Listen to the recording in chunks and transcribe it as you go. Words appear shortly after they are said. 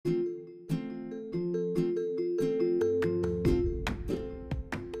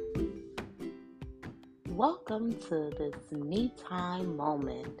Welcome to this Me Time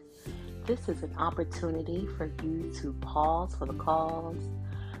moment. This is an opportunity for you to pause for the cause,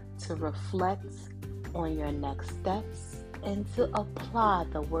 to reflect on your next steps, and to apply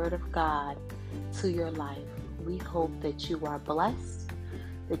the Word of God to your life. We hope that you are blessed,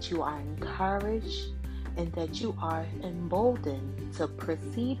 that you are encouraged, and that you are emboldened to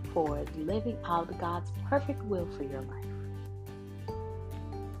proceed forward, living out God's perfect will for your life.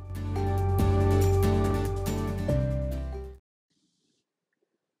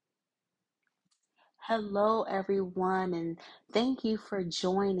 Hello, everyone, and thank you for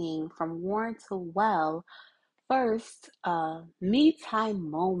joining From Warm to Well. First, Me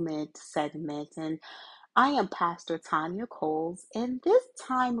Time Moment segment, and I am Pastor Tanya Coles, and this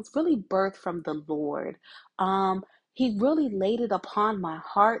time was really birthed from the Lord. He really laid it upon my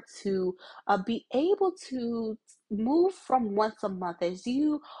heart to be able to move from once a month. As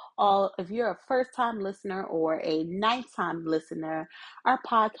you all, if you're a first time listener or a nighttime listener, our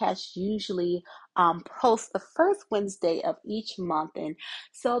podcast usually posts the first Wednesday of each month. And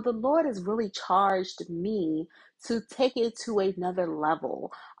so the Lord has really charged me to take it to another level.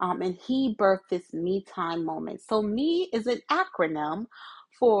 And he birthed this Me Time moment. So, me is an acronym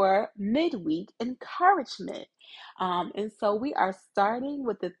for midweek encouragement. And so we are starting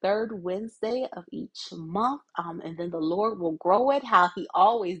with the third Wednesday of each month. And then the Lord will grow it how he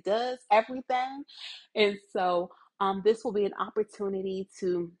always does everything. And so this will be an opportunity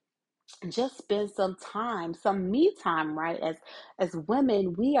to just spend some time, some me time, right? As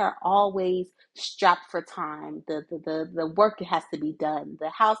women, we are always strapped for time. The work has to be done. The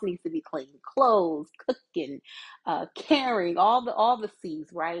house needs to be clean, clothes, cooking, caring, all the C's,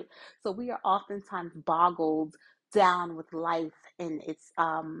 right? So we are oftentimes boggled down with life and its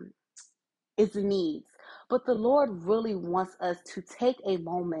needs. But the Lord really wants us to take a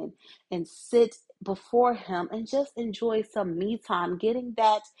moment and sit before him and just enjoy some me time, getting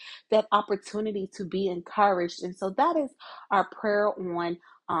that opportunity to be encouraged. And so that is our prayer on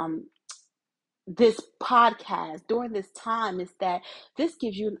this podcast during this time, is that this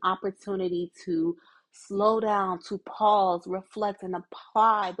gives you an opportunity to slow down, to pause, reflect, and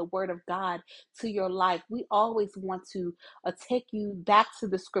apply the word of God to your life. We always want to take you back to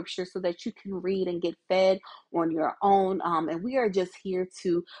the scripture so that you can read and get fed on your own. And we are just here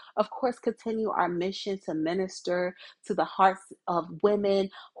to, of course, continue our mission to minister to the hearts of women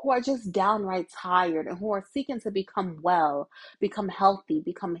who are just downright tired and who are seeking to become well, become healthy,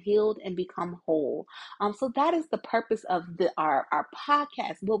 become healed, and become whole. So that is the purpose of our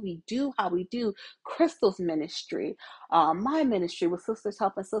podcast, what we do, how we do. Crystal's ministry, my ministry with Sisters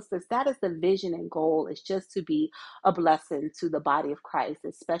Helping Sisters, that is the vision and goal, is just to be a blessing to the body of Christ,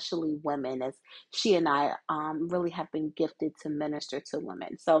 especially women, as she and I really have been gifted to minister to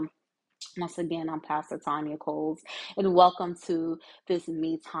women. So once again, I'm Pastor Tanya Coles, and welcome to this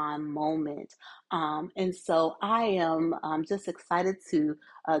Me Time moment. And so I am just excited to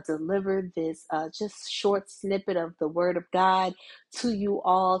deliver this just short snippet of the Word of God to you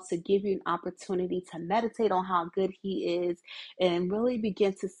all, to give you an opportunity to meditate on how good He is and really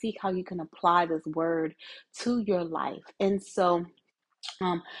begin to seek how you can apply this Word to your life. And so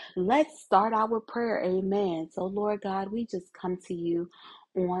um, let's start out with prayer. Amen. So, Lord God, we just come to you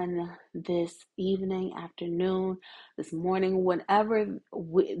on this evening, afternoon, this morning, whenever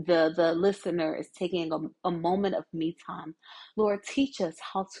the listener is taking a moment of me time. Lord, teach us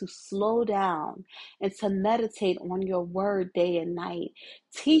how to slow down and to meditate on your word day and night.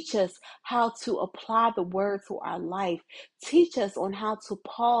 Teach us how to apply the word to our life. Teach us on how to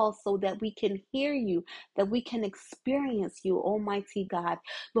pause so that we can hear you, that we can experience you, Almighty God.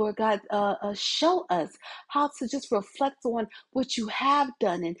 Lord God, show us how to just reflect on what you have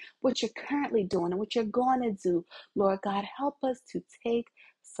done and what you're currently doing and what you're going to do. Lord God, help us to take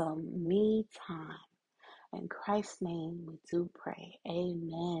some me time. In Christ's name, we do pray.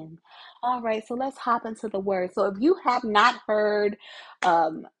 Amen. All right, so let's hop into the word. So if you have not heard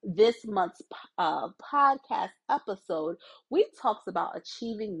this month's podcast episode, we talked about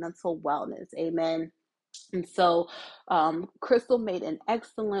achieving mental wellness. Amen. And so, Crystal made an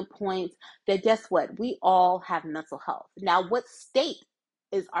excellent point that guess what? We all have mental health. Now, what state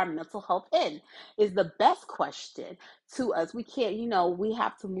is our mental health in is the best question to us. We can't, we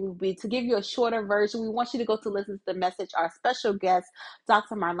have to move. To give you a shorter version, we want you to go to listen to the message. Our special guest,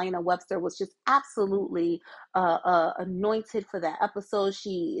 Dr. Marlena Webster, was just absolutely anointed for that episode.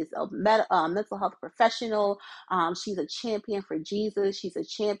 She is a mental health professional. She's a champion for Jesus. She's a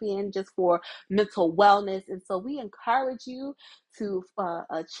champion just for mental wellness. And so we encourage you to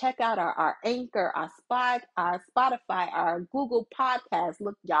check out our Anchor, our Spotify, our Google Podcast.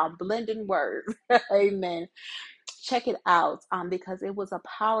 Look, y'all, blending words. Amen. Check it out because it was a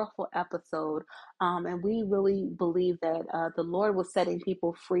powerful episode. And we really believe that the Lord was setting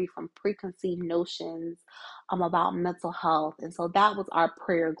people free from preconceived notions about mental health. And so that was our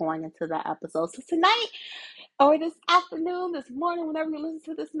prayer going into that episode. So tonight, or this afternoon, this morning, whenever you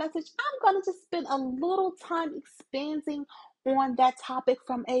listen to this message, I'm going to just spend a little time expanding on that topic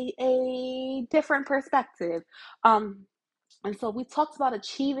from a different perspective. And so we talked about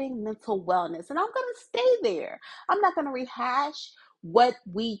achieving mental wellness, and I'm going to stay there. I'm not going to rehash what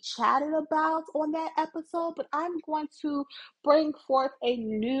we chatted about on that episode, but I'm going to bring forth a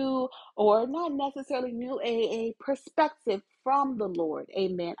new, or not necessarily new, a perspective from the Lord,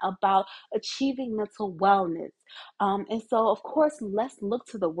 amen, about achieving mental wellness. And so, of course, let's look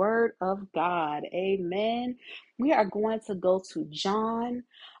to the Word of God, amen. We are going to go to John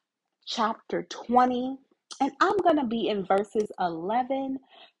chapter 20, and I'm going to be in verses 11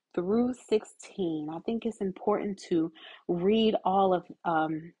 through 16. I think it's important to read all of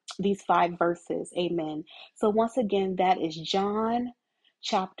these 5 verses. Amen. So, once again, that is John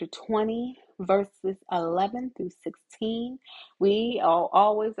chapter 20, verses 11 through 16. We are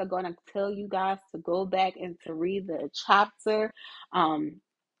going to tell you guys to go back and to read the chapter and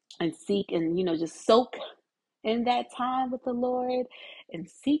seek and, just soak in that time with the Lord and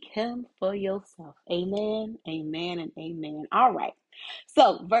seek Him for yourself. Amen, amen, and amen. All right.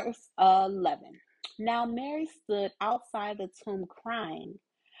 So, verse 11. Now Mary stood outside the tomb crying.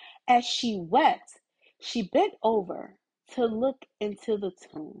 As she wept, she bent over to look into the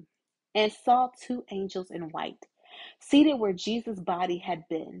tomb and saw 2 angels in white, seated where Jesus' body had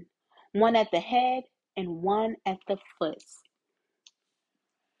been, one at the head and one at the foot.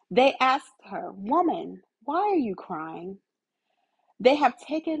 They asked her, "Woman, why are you crying?" "They have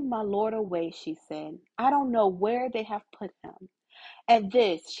taken my Lord away," she said. "I don't know where they have put him." At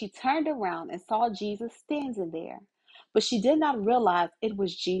this, she turned around and saw Jesus standing there, but she did not realize it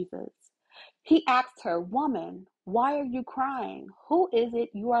was Jesus. He asked her, "Woman, why are you crying? Who is it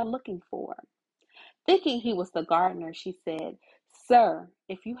you are looking for?" Thinking he was the gardener, she said, "Sir,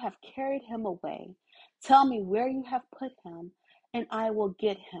 if you have carried him away, tell me where you have put him, and I will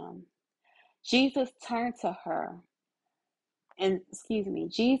get him." Jesus turned to her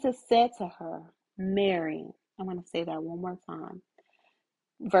Jesus said to her, "Mary." I'm going to say that one more time.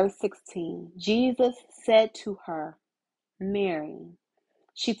 Verse 16. Jesus said to her, "Mary."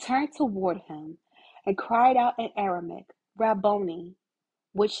 She turned toward him and cried out in Aramaic, "Rabboni,"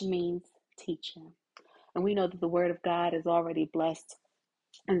 which means teacher. And we know that the word of God is already blessed.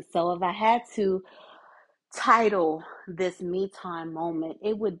 And so if I had to title this me time moment,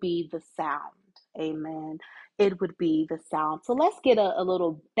 it would be the sound. Amen. It would be the sound. So let's get a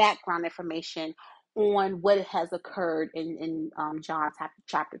little background information on what has occurred in John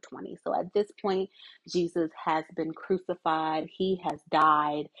chapter 20. So at this point, Jesus has been crucified. He has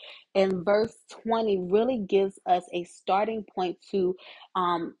died. And verse 20 really gives us a starting point to,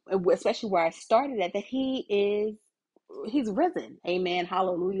 especially where I started at, that he's risen. Amen.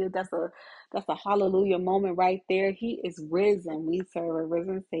 Hallelujah. That's a hallelujah moment right there. He is risen. We serve a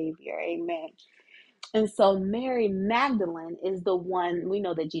risen Savior. Amen. And so Mary Magdalene is the one. We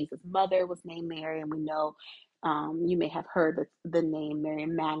know that Jesus' mother was named Mary, and we know you may have heard the name Mary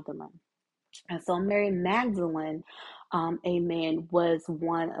Magdalene. And so Mary Magdalene, amen, was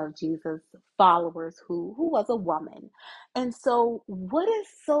one of Jesus' followers who was a woman. And so what is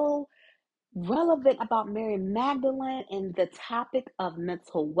so relevant about Mary Magdalene and the topic of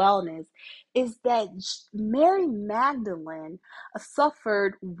mental wellness is that Mary Magdalene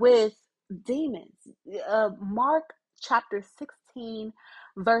suffered with demons. Mark chapter 16,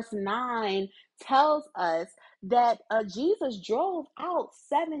 verse 9 tells us that Jesus drove out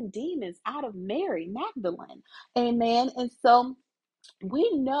 7 demons out of Mary Magdalene. Amen. And so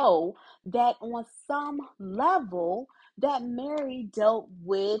we know that on some level that Mary dealt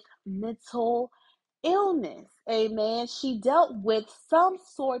with mental illness. Amen. She dealt with some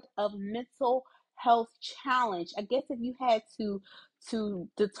sort of mental health challenge. I guess if you had to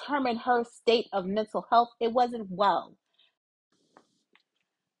determine her state of mental health, it wasn't well.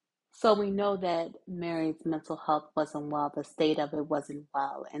 So we know that Mary's mental health wasn't well, the state of it wasn't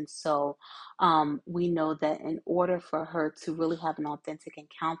well. And so we know that in order for her to really have an authentic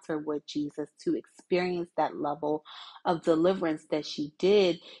encounter with Jesus, to experience that level of deliverance that she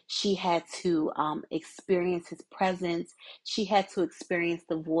did, she had to experience his presence. She had to experience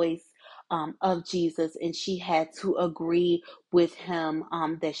the voice of Jesus, and she had to agree with him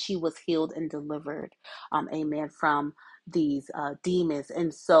that she was healed and delivered, amen, from these demons.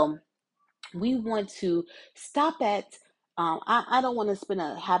 And so we want to stop at I don't want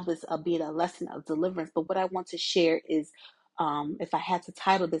to have this be a lesson of deliverance, but what I want to share is, if I had to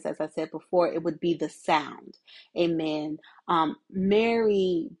title this, as I said before, it would be the sound. Amen.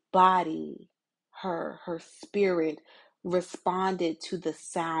 Mary body, her spirit responded to the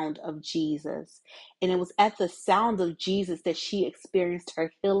sound of Jesus, and it was at the sound of Jesus that she experienced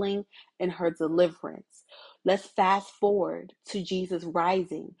her healing and her deliverance. Let's fast forward to Jesus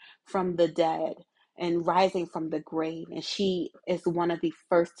rising from the dead and rising from the grave. And she is one of the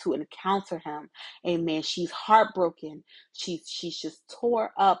first to encounter him. Amen. She's heartbroken. She's just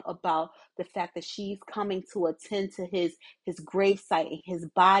tore up about the fact that she's coming to attend to his gravesite and his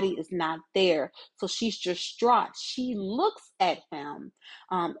body is not there. So she's distraught. She looks at him,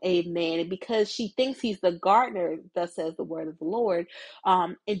 amen. And because she thinks he's the gardener, thus says the word of the Lord,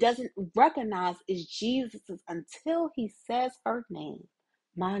 it doesn't recognize it's Jesus until he says her name.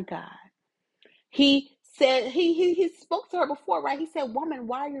 My God. He said he spoke to her before, right? He said, "Woman,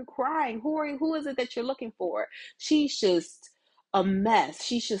 why are you crying? Who is it that you're looking for?" She's just a mess.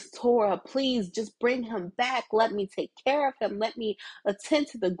 She's just tore up. Please just bring him back. Let me take care of him. Let me attend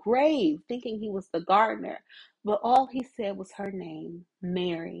to the grave, thinking he was the gardener. But all he said was her name,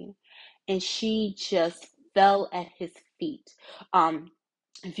 Mary. And she just fell at his feet.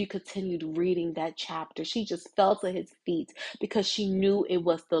 If you continued reading that chapter, she just fell to his feet because she knew it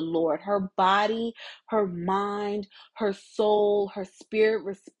was the Lord. Her body, her mind, her soul, her spirit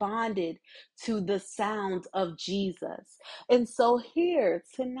responded to the sound of Jesus. And so here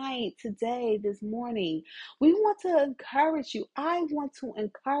tonight, today, this morning, we want to encourage you. I want to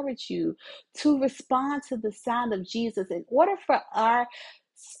encourage you to respond to the sound of Jesus in order for our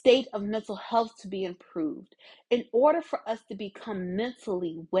state of mental health to be improved. In order for us to become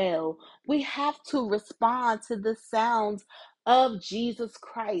mentally well, we have to respond to the sounds of Jesus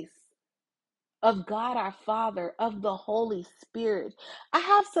Christ, of God our Father, of the Holy Spirit. I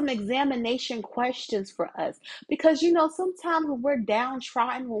have some examination questions for us because sometimes when we're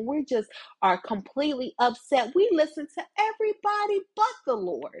downtrodden, when we just are completely upset, we listen to everybody but the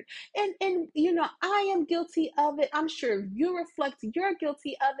Lord. And I am guilty of it. I'm sure you reflect, you're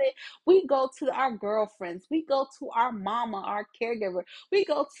guilty of it. We go to our girlfriends, we go to our mama, our caregiver, we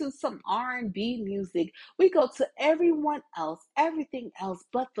go to some R&B music, we go to everyone else, everything else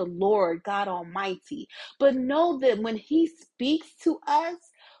but the Lord God Almighty. But know that when he speaks to us,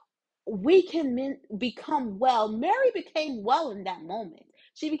 we can become well. Mary became well in that moment.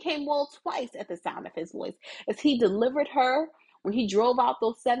 She became well twice at the sound of his voice, as he delivered her when he drove out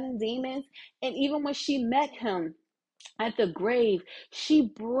those 7 demons, and even when she met him at the grave,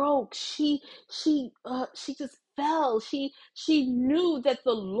 she broke. She just fell. She knew that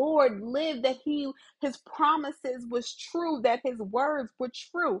the Lord lived, that his promises was true, that his words were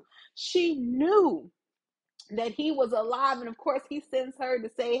true. She knew that he was alive, and of course he sends her to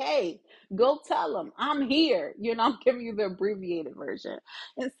say, hey, go tell him I'm here. I'm giving you the abbreviated version.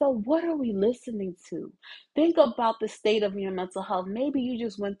 And so what are we listening to? Think about the state of your mental health. Maybe you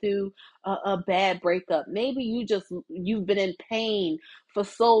just went through a bad breakup. Maybe you've been in pain for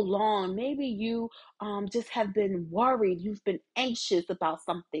so long. Maybe you just have been worried. You've been anxious about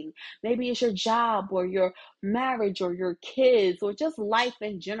something. Maybe it's your job or your marriage or your kids or just life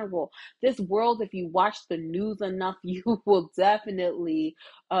in general. This world, if you watch the news enough, you will definitely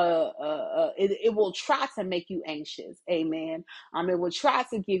it will try to make you anxious. Amen. It will try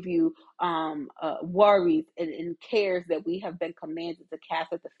to give you worries and cares that we have been commanded to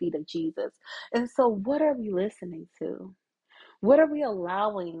cast at the feet of Jesus. And so what are we listening to? What are we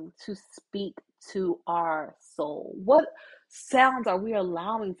allowing to speak to our soul? What sounds are we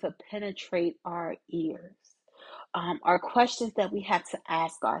allowing to penetrate our ears? Are questions that we have to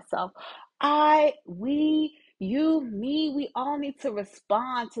ask ourselves. You, me, we all need to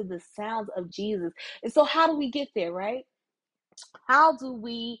respond to the sounds of Jesus. And so how do we get there, right? How do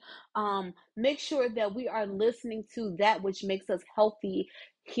we Make sure that we are listening to that which makes us healthy,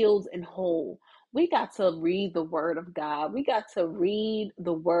 healed, and whole. We got to read the word of God. We got to read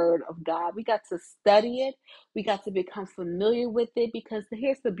the word of God. We got to study it. We got to become familiar with it, because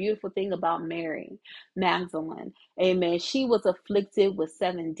here's the beautiful thing about Mary Magdalene. Amen. She was afflicted with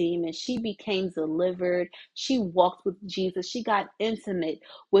 7 demons. She became delivered. She walked with Jesus. She got intimate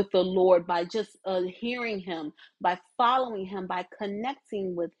with the Lord by just hearing him, by following him, by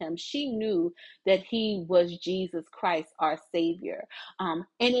connecting with him. She knew that he was Jesus Christ, our Savior. And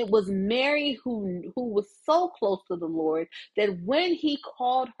it was Mary who was so close to the Lord that when he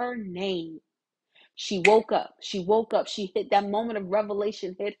called her name, she woke up. She woke up. She hit that moment of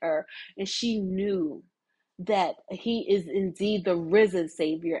revelation, hit her, and she knew that he is indeed the risen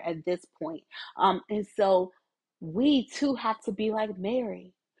Savior at this point. And so we too have to be like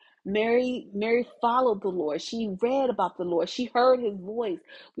Mary. Mary followed the Lord. She read about the Lord. She heard his voice.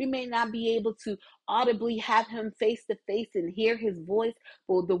 We may not be able to audibly have him face to face and hear his voice,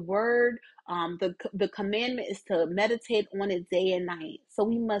 but the word, the commandment is to meditate on it day and night. So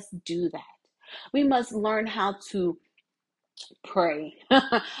we must do that. We must learn how to pray.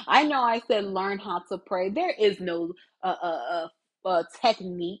 I know I said learn how to pray. There is no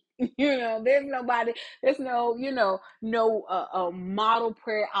technique. There's nobody. There's no model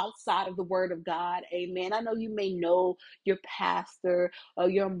prayer outside of the Word of God. Amen. I know you may know your pastor or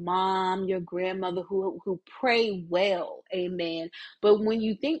your mom, your grandmother who pray well. Amen. But when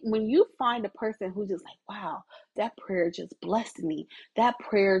you find a person who just like, wow, that prayer just blessed me. That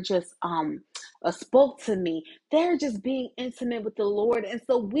prayer just spoke to me. They're just being intimate with the Lord. And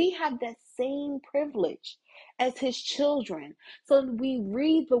so we have that same privilege as his children. So we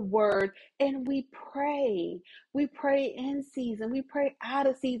read the word and we pray. We pray in season. We pray out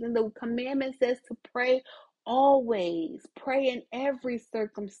of season. The commandment says to pray always. Pray in every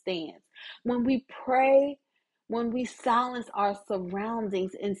circumstance. When we pray, when we silence our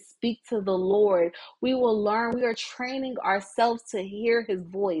surroundings and speak to the Lord, we will learn. We are training ourselves to hear his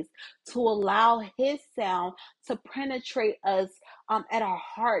voice, to allow his sound to penetrate us at our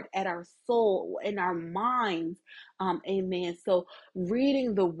heart, at our soul, in our minds. Amen. So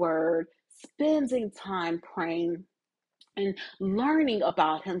reading the word, spending time praying, and learning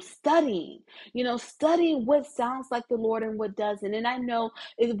about him, studying what sounds like the Lord and what doesn't. And I know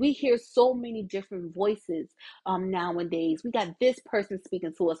we hear so many different voices nowadays. We got this person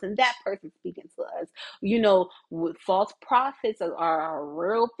speaking to us and that person speaking to us. With false prophets are a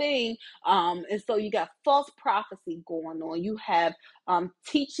real thing. And so you got false prophecy going on. You have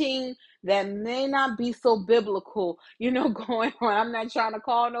teaching that may not be so biblical, going on. I'm not trying to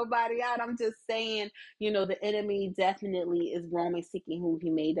call nobody out. I'm just saying, the enemy definitely is roaming, seeking who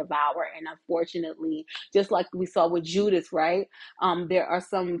he may devour. And unfortunately, just like we saw with Judas, right? There are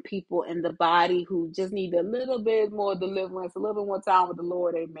some people in the body who just need a little bit more deliverance, a little bit more time with the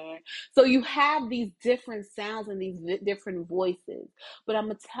Lord. Amen. So you have these different sounds and these different voices. But I'm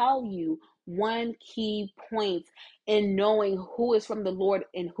going to tell you one key point in knowing who is from the Lord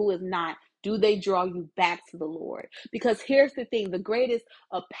and who is not. Do they draw you back to the Lord? Because here's the thing, the greatest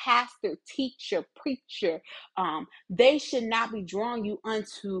pastor, teacher, preacher, they should not be drawing you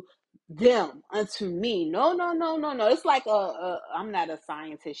unto them, unto me. No, no, no, no, no. It's like I'm not a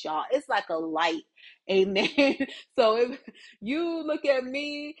scientist, y'all. It's like a light. Amen. So if you look at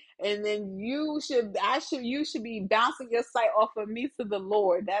me and then you should be bouncing your sight off of me to the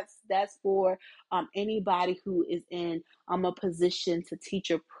Lord. That's for anybody who is in a position to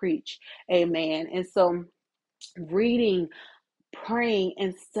teach or preach. Amen. And so reading, praying,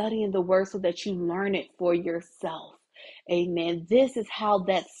 and studying the word so that you learn it for yourself. Amen. This is how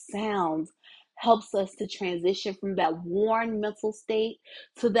that sounds helps us to transition from that worn mental state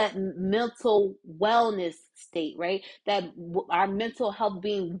to that mental wellness state, right? That our mental health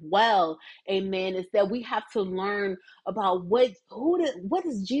being well, amen, is that we have to learn about what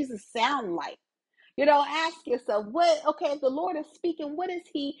does Jesus sound like? Ask yourself, if the Lord is speaking, what is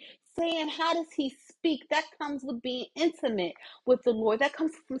he saying? How does he speak? That comes with being intimate with the Lord. That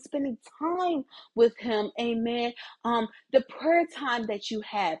comes from spending time with him. Amen. The prayer time that you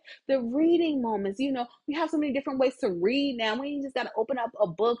have, the reading moments, we have so many different ways to read now. We ain't just got to open up a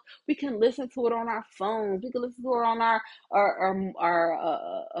book. We can listen to it on our phones. We can listen to it on our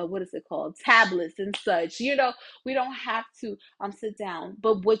what is it called? Tablets and such. We don't have to sit down.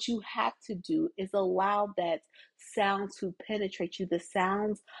 But what you have to do is allow that sound to penetrate you, the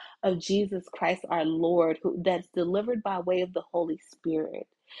sounds of Jesus Christ our Lord, that's delivered by way of the Holy Spirit.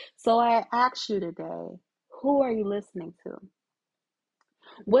 So I ask you today, who are you listening to?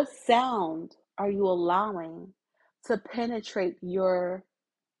 What sound are you allowing to penetrate your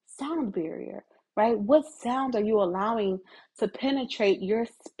sound barrier, right? What sound are you allowing to penetrate your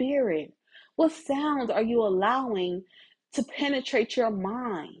spirit? What sounds are you allowing to penetrate your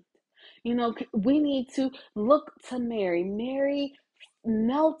mind? We need to look to Mary. Mary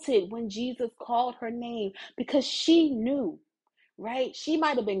melted when Jesus called her name because she knew, right? She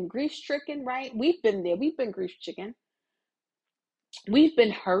might have been grief stricken, right? We've been there. We've been grief stricken. We've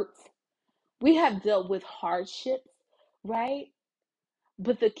been hurt. We have dealt with hardships, right?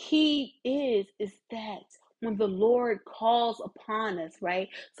 But the key is that when the Lord calls upon us, right?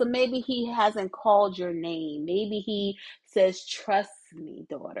 So maybe he hasn't called your name. Maybe he says, trust me,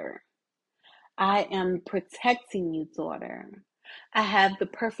 daughter. I am protecting you, daughter. I have the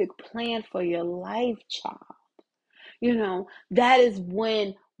perfect plan for your life, child. That is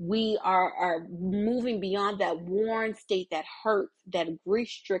when we are moving beyond that worn state, that hurt, that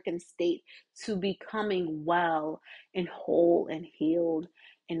grief-stricken state, to becoming well and whole and healed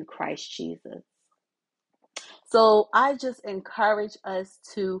in Christ Jesus. So I just encourage us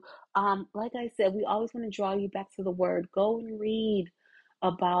to, like I said, we always want to draw you back to the word. Go and read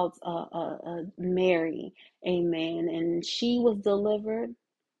about Mary, amen. And she was delivered,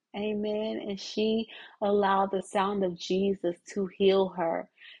 amen. And she allowed the sound of Jesus to heal her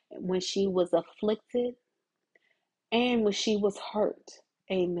when she was afflicted and when she was hurt,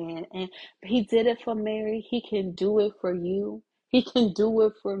 amen. And he did it for Mary. He can do it for you. He can do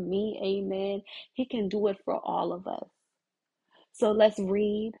it for me, amen. He can do it for all of us. So let's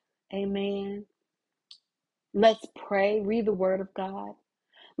read, amen. Let's pray, read the word of God.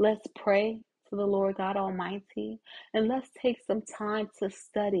 Let's pray to the Lord God Almighty, and let's take some time to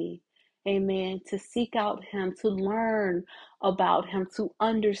study, amen, to seek out him, to learn about him, to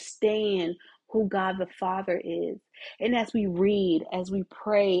understand who God the Father is. And as we read, as we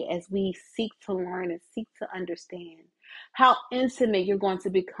pray, as we seek to learn and seek to understand how intimate you're going to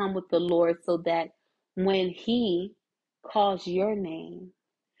become with the Lord, so that when he calls your name,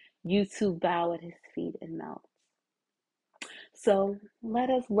 you too bow at his feet and melt. So let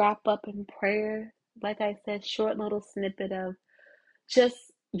us wrap up in prayer. Like I said, short little snippet of just,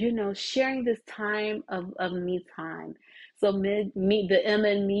 sharing this time of me time. So the M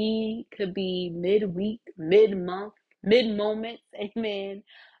and me could be midweek, mid-month, mid-moments, amen.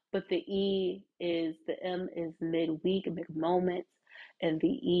 But the M is midweek, mid-moments, and the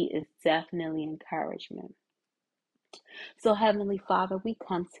E is definitely encouragement. So, Heavenly Father, we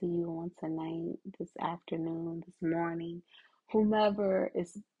come to you on tonight, this afternoon, this morning, whomever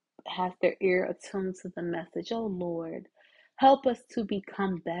has their ear attuned to the message. Oh Lord, help us to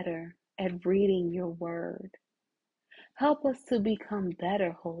become better at reading your word. Help us to become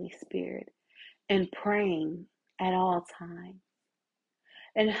better, Holy Spirit, in praying at all times.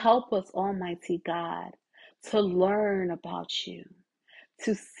 And help us, Almighty God, to learn about you,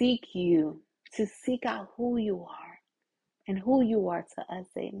 to seek you, to seek out who you are and who you are to us,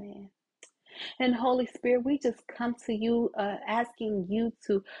 amen. And Holy Spirit, we just come to you asking you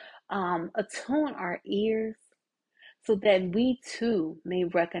to attune our ears so that we too may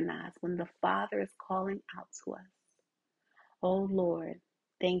recognize when the Father is calling out to us. Oh Lord,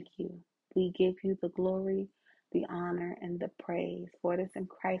 thank you. We give you the glory, the honor, and the praise. For it is in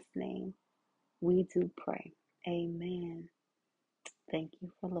Christ's name we do pray. Amen. Thank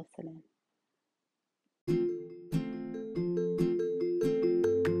you for listening.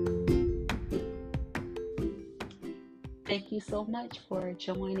 Thank you so much for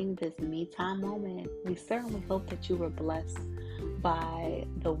joining this Me Time moment. We certainly hope that you were blessed by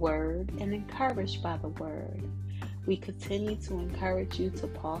the word and encouraged by the word. We continue to encourage you to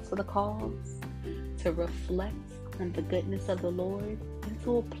pause for the cause, to reflect on the goodness of the Lord, and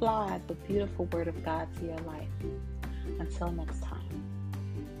to apply the beautiful word of God to your life. Until next time.